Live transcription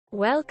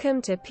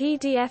Welcome to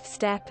PDF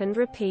Step and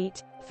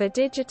Repeat for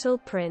digital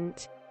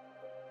print.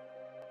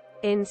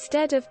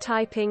 Instead of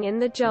typing in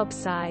the job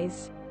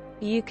size,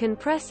 you can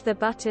press the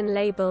button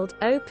labeled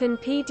Open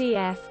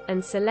PDF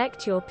and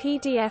select your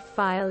PDF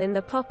file in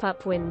the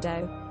pop-up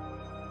window.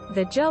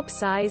 The job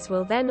size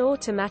will then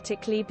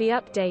automatically be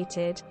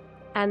updated,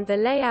 and the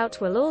layout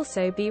will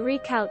also be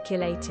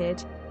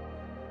recalculated.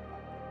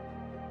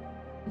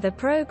 The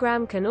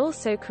program can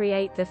also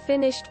create the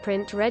finished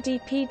print-ready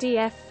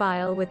PDF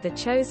file with the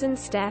chosen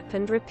step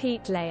and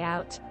repeat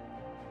layout.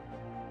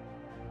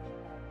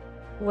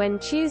 When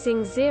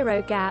choosing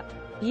zero gap,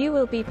 you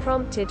will be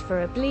prompted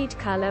for a bleed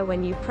color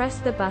when you press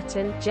the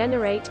button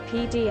Generate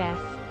PDF.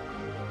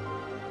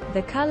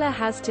 The color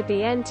has to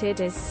be entered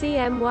as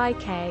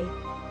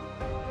CMYK.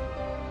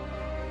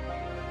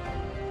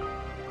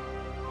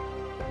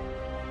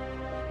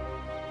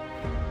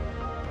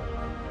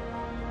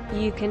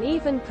 You can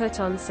even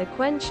put on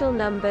sequential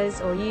numbers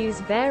or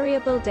use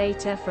variable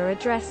data for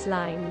address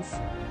lines.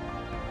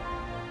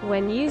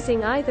 When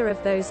using either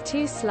of those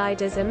two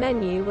sliders, a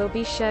menu will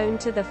be shown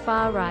to the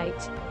far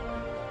right,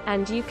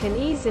 and you can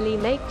easily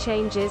make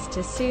changes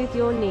to suit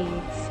your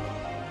needs.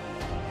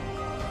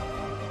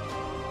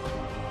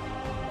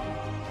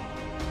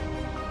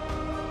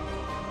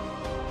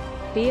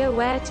 Be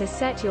aware to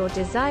set your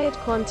desired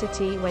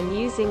quantity when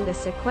using the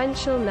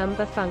sequential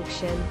number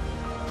function.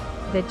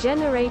 The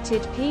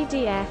generated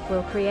PDF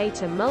will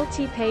create a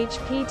multi-page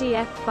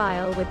PDF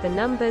file with the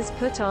numbers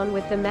put on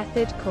with the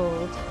method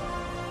called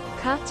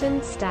Cut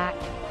and Stack.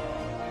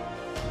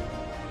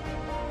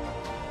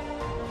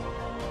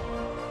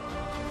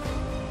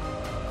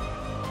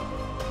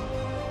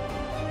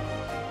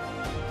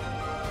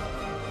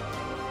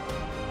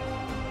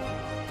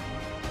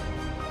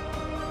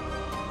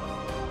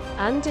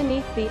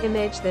 Underneath the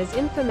image there's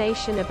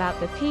information about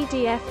the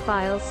PDF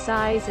file's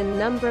size and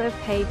number of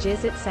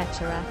pages,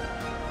 etc.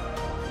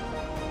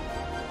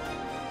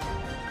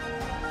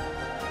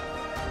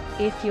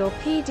 If your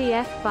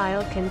PDF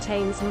file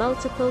contains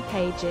multiple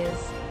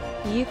pages,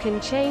 you can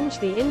change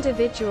the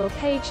individual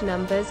page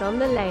numbers on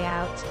the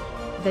layout.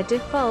 The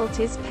default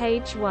is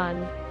page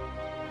 1.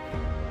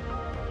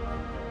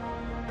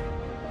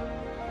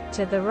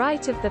 To the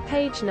right of the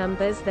page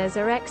numbers there's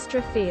an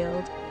extra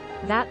field.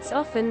 That's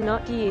often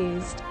not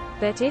used,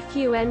 but if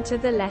you enter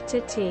the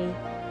letter T,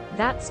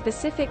 that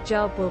specific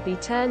job will be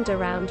turned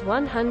around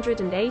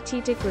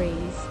 180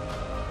 degrees.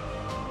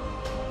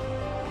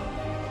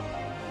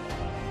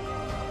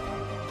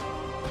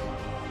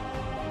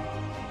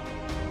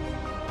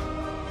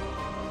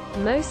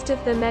 Most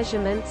of the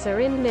measurements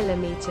are in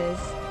millimeters.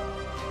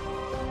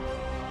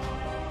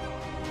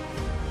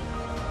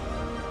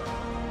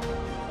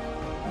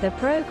 The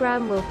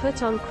program will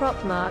put on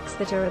crop marks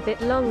that are a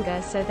bit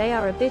longer so they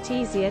are a bit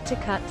easier to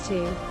cut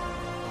to.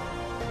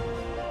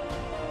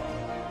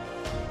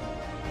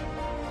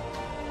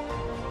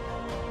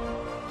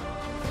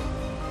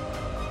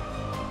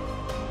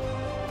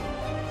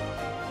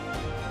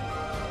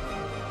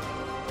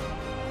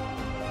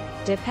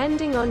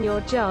 Depending on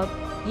your job,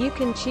 you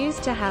can choose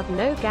to have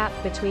no gap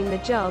between the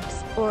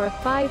jobs, or a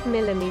 5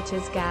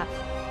 mm gap.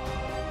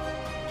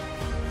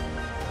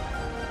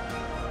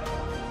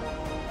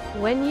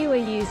 When you are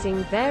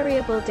using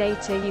variable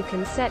data, you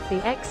can set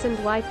the X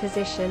and Y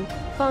position,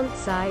 font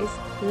size,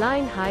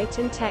 line height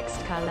and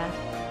text color.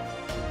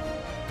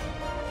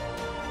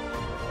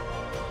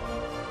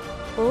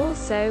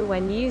 Also,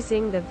 when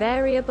using the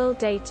variable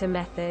data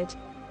method,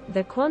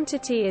 the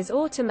quantity is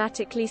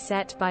automatically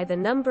set by the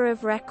number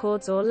of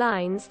records or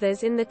lines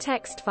there's in the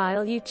text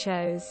file you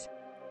chose.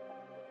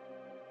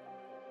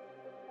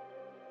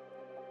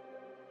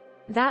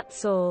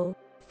 That's all.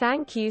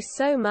 Thank you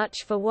so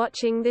much for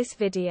watching this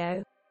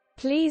video.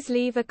 Please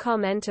leave a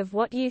comment of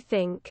what you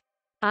think.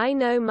 I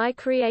know my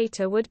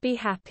creator would be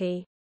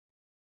happy.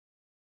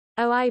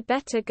 Oh, I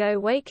better go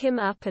wake him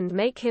up and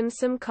make him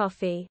some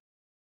coffee.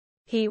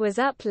 He was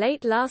up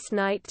late last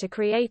night to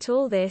create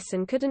all this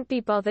and couldn't be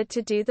bothered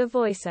to do the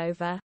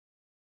voiceover.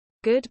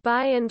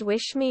 Goodbye and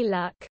wish me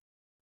luck.